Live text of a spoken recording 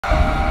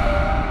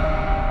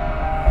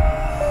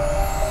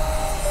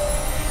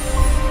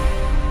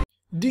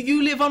Do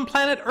you live on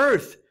planet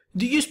Earth?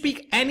 Do you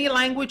speak any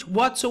language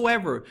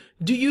whatsoever?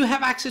 Do you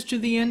have access to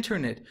the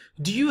internet?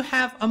 Do you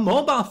have a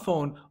mobile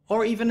phone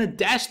or even a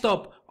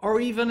desktop or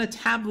even a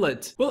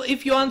tablet? Well,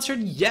 if you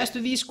answered yes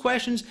to these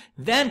questions,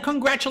 then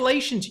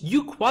congratulations,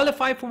 you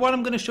qualify for what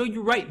I'm going to show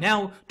you right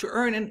now to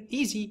earn an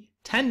easy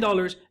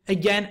 $10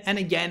 again and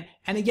again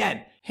and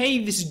again.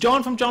 Hey, this is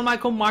John from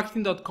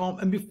johnmichaelmarketing.com,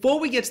 and before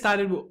we get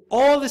started with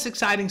all this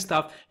exciting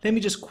stuff, let me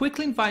just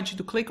quickly invite you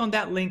to click on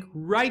that link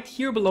right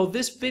here below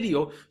this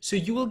video so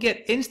you will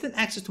get instant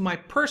access to my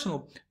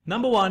personal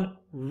 #1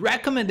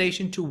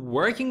 recommendation to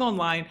working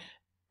online,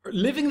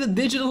 living the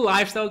digital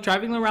lifestyle,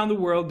 traveling around the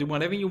world, do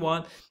whatever you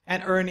want,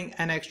 and earning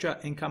an extra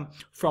income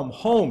from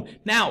home.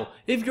 Now,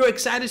 if you're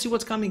excited to see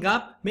what's coming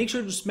up, make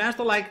sure to smash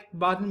the like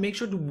button. Make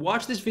sure to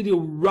watch this video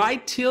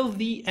right till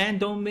the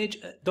end.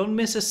 Don't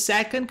miss a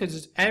second,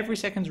 because every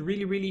second is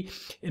really, really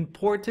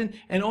important.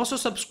 And also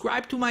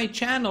subscribe to my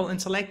channel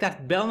and select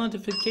that bell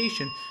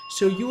notification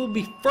so you will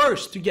be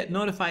first to get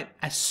notified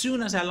as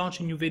soon as I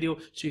launch a new video,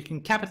 so you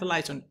can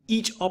capitalize on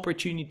each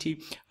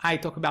opportunity I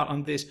talk about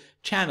on this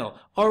channel.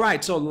 All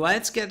right, so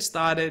let's get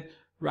started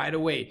right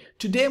away.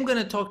 Today I'm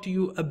going to talk to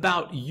you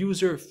about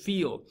user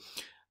feel.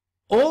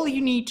 All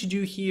you need to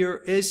do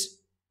here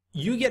is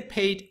you get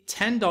paid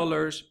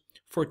 $10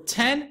 for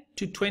 10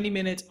 to 20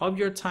 minutes of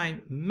your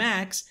time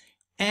max,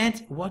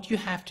 and what you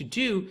have to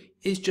do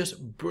is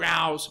just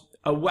browse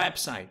a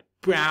website,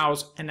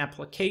 browse an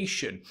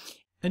application,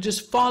 and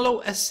just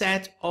follow a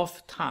set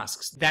of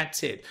tasks.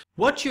 That's it.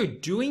 What you're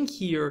doing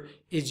here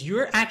is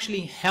you're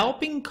actually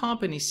helping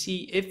companies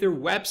see if their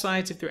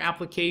websites, if their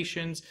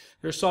applications,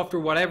 their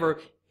software,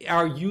 whatever,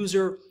 are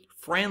user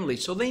friendly.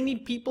 So they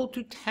need people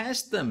to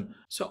test them.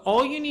 So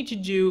all you need to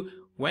do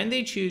when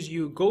they choose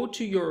you, go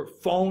to your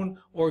phone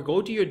or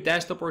go to your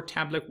desktop or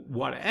tablet,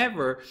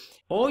 whatever.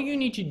 All you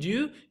need to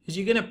do is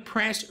you're going to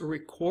press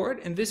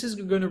record, and this is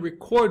going to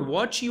record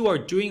what you are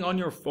doing on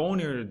your phone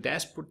or your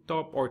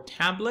desktop or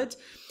tablet,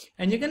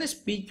 and you're going to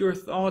speak your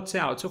thoughts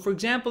out. So for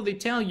example, they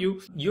tell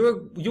you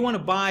you want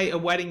to buy a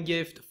wedding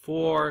gift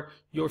for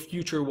your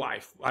future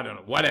wife. I don't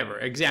know, whatever,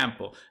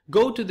 example.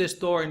 Go to the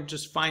store and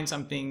just find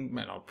something,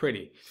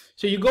 pretty.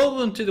 So you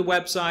go into the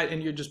website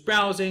and you're just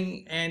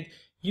browsing, and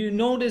you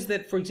notice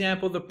that, for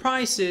example, the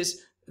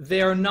prices,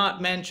 they are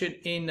not mentioned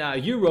in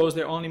euros,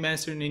 they're only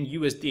mentioned in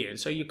USD. And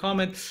so you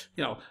comment,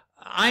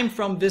 I'm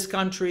from this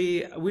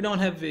country, we don't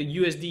have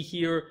USD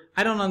here,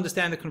 I don't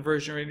understand the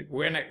conversion rate,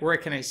 where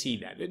can I see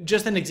that?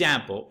 Just an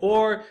example.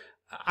 Or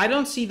I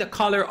don't see the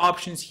color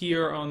options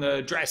here on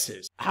the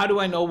dresses. How do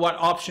I know what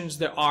options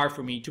there are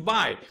for me to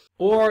buy?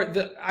 Or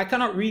I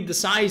cannot read the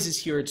sizes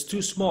here, it's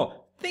too small.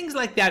 Things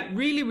like that,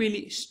 really,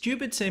 really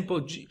stupid,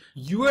 simple.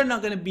 You are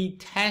not going to be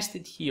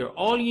tested here.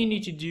 All you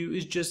need to do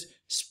is just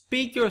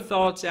speak your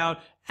thoughts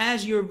out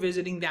as you're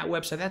visiting that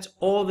website. That's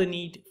all they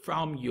need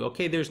from you,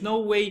 okay? There's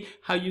no way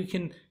how you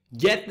can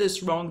get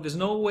this wrong. There's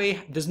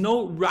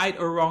no right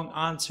or wrong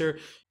answer.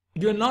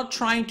 You're not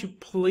trying to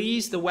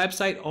please the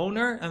website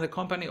owner and the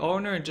company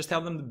owner and just tell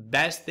them the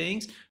best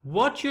things.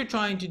 What you're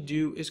trying to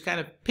do is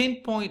kind of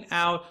pinpoint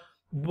out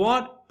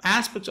what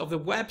aspects of the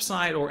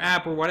website or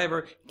app or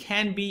whatever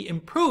can be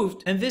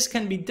improved, and this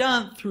can be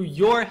done through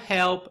your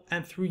help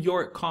and through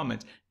your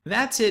comments.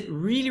 That's it.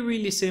 Really,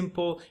 really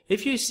simple.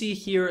 If you see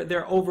here,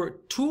 there are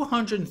over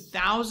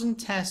 200,000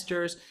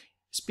 testers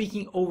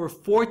speaking over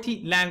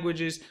 40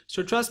 languages.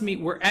 So trust me,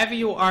 wherever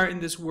you are in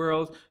this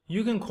world,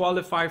 you can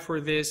qualify for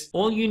this.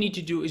 All you need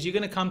to do is you're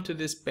going to come to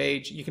this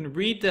page. You can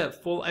read the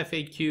full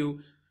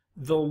FAQ.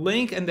 The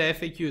link and the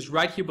FAQ is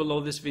right here below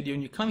this video,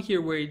 and you come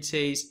here where it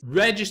says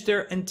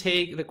register and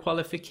take the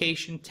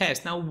qualification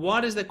test. Now,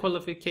 what is the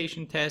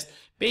qualification test?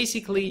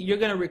 Basically, you're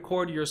going to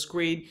record your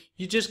screen.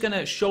 You're just going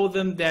to show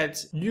them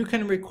that you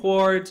can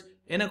record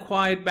in a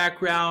quiet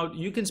background,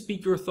 you can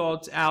speak your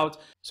thoughts out.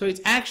 So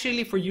it's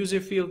actually for user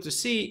feel to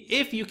see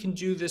if you can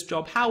do this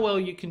job, how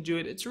well you can do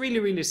it. It's really,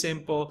 really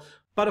simple.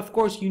 But of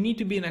course, you need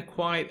to be in a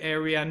quiet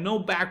area, no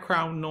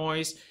background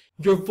noise.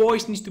 Your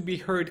voice needs to be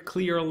heard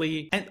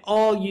clearly, and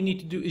all you need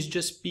to do is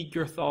just speak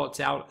your thoughts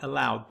out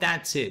aloud.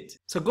 That's it.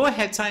 So go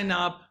ahead, sign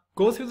up,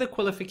 go through the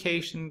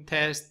qualification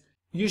test.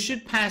 You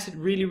should pass it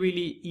really,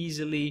 really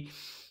easily.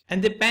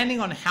 And depending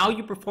on how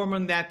you perform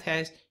on that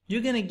test,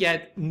 you're going to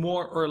get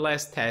more or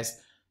less tests.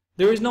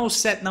 There is no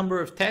set number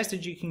of tests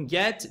that you can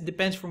get. It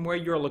depends from where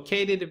you're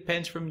located. It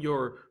depends from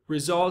your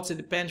results. It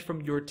depends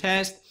from your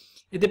test.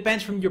 It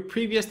depends from your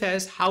previous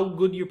tests, how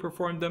good you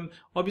performed them.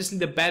 Obviously,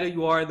 the better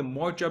you are, the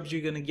more jobs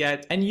you're going to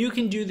get. And you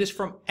can do this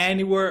from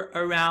anywhere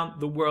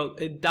around the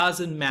world. It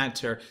doesn't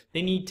matter.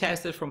 They need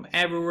testers from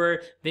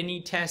everywhere. They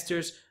need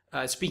testers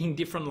speaking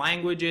different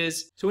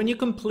languages. So when you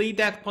complete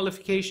that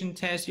qualification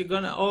test, you're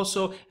going to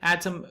also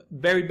add some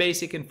very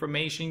basic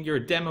information,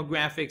 your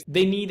demographics.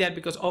 They need that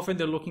because often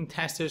they're looking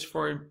testers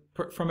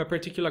from a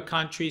particular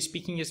country,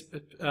 speaking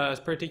a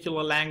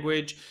particular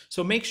language.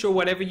 So make sure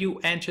whatever you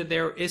enter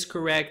there is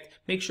correct.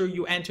 Make sure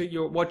you enter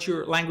what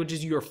your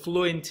languages you're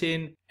fluent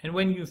in. And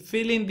when you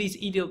fill in these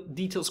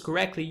details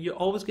correctly, you're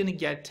always going to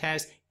get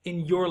tests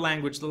in your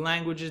language, the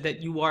languages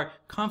that you are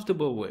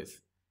comfortable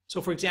with.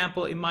 So for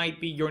example, it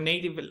might be your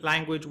native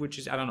language, which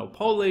is, I don't know,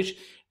 Polish,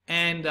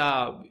 and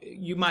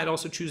you might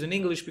also choose an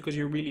English because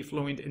you're really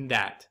fluent in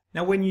that.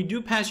 Now, when you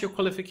do pass your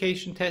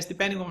qualification test,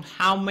 depending on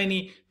how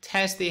many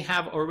tests they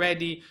have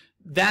already,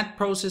 that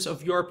process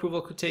of your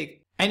approval could take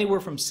anywhere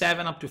from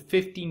 7 up to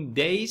 15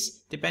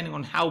 days, depending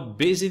on how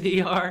busy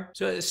they are.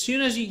 So as soon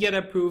as you get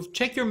approved,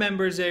 check your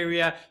members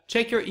area,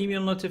 check your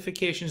email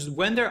notifications.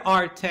 When there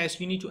are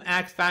tests, you need to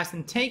act fast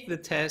and take the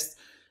test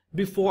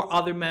before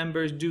other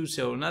members do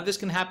so. Now this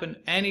can happen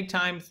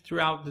anytime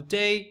throughout the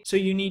day, so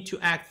you need to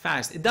act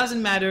fast. It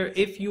doesn't matter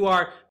if you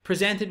are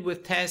presented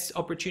with test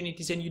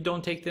opportunities and you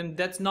don't take them.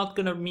 That's not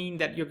going to mean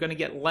that you're going to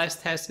get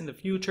less tests in the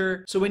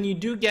future. So when you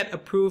do get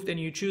approved and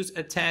you choose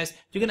a test,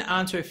 you're going to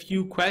answer a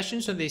few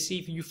questions so they see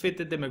if you fit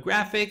the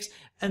demographics,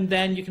 and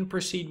then you can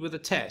proceed with the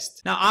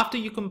test. Now after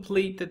you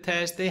complete the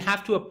test, they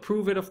have to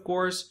approve it, of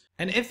course,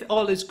 and if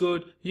all is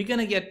good, you're going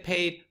to get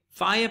paid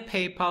via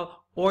PayPal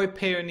or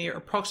Payoneer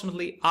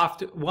approximately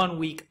after 1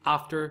 week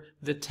after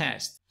the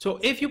test. So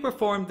if you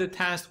perform the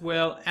task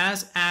well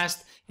as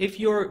asked, if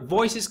your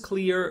voice is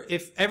clear,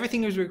 if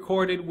everything is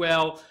recorded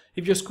well,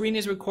 if your screen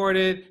is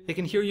recorded, they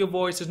can hear your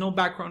voice, there's no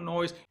background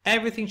noise,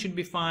 everything should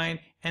be fine,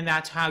 and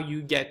that's how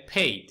you get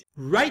paid.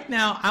 Right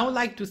now, I would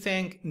like to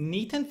thank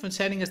Nitin for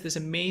sending us this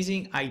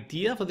amazing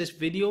idea for this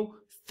video.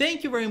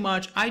 Thank you very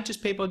much. I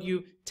just PayPal'd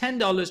you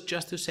 $10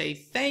 just to say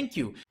thank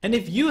you. And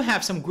if you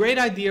have some great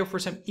idea for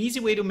some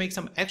easy way to make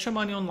some extra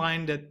money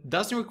online that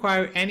doesn't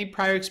require any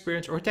prior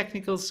experience or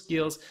technical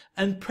skills,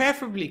 and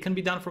preferably can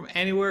be done from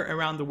anywhere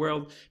around the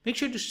world, make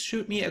sure to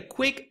shoot me a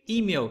quick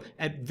email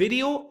at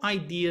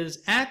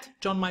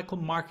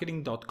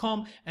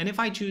videoideas@johnmichaelmarketing.com. And if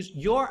I choose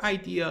your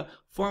idea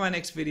for my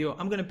next video,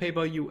 I'm going to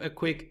PayPal you a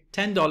quick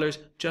 $10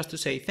 just to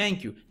say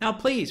thank you. Now,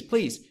 please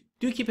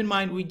do keep in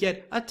mind we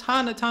get a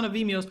ton of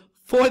emails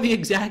for the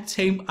exact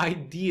same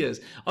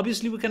ideas.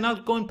 Obviously, we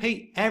cannot go and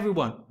pay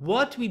everyone.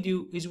 What we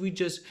do is we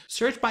just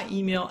search by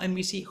email and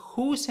we see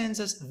who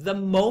sends us the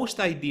most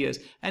ideas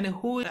and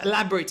who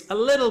elaborates a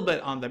little bit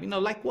on them. You know,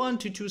 like 1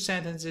 to 2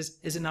 sentences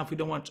is enough. We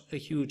don't want a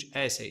huge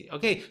essay.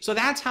 Okay, so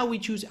that's how we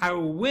choose our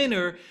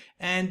winner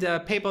and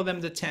PayPal them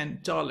the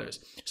 $10.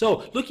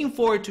 So looking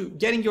forward to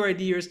getting your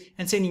ideas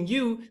and sending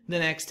you the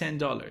next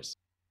 $10.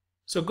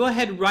 So go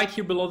ahead right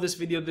here below this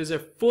video. There's a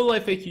full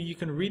FAQ. You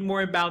can read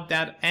more about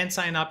that and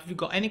sign up. If you've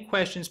got any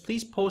questions,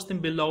 please post them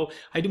below.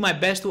 I do my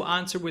best to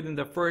answer within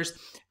the first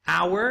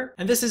hour.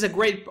 And this is a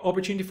great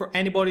opportunity for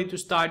anybody to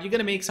start. You're going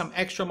to make some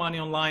extra money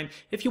online.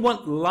 If you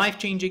want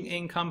life-changing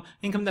income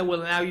that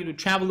will allow you to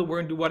travel the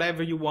world and do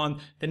whatever you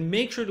want, then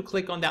make sure to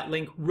click on that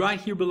link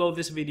right here below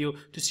this video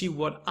to see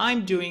what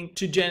I'm doing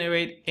to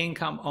generate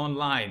income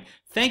online.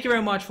 Thank you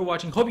very much for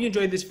watching. Hope you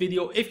enjoyed this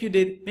video. If you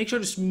did, make sure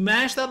to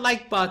smash that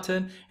like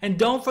button and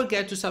don't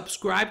forget to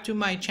subscribe to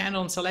my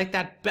channel and select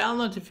that bell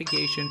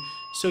notification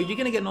so you're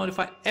going to get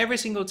notified every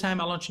single time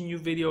I launch a new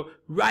video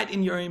right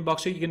in your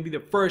inbox, so you can be the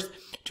first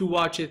to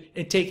watch it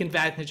and take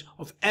advantage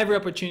of every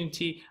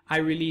opportunity I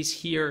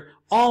release here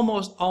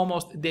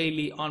almost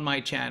daily on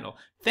my channel.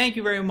 Thank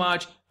you very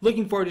much.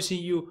 Looking forward to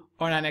seeing you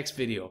on our next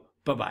video.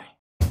 Bye-bye.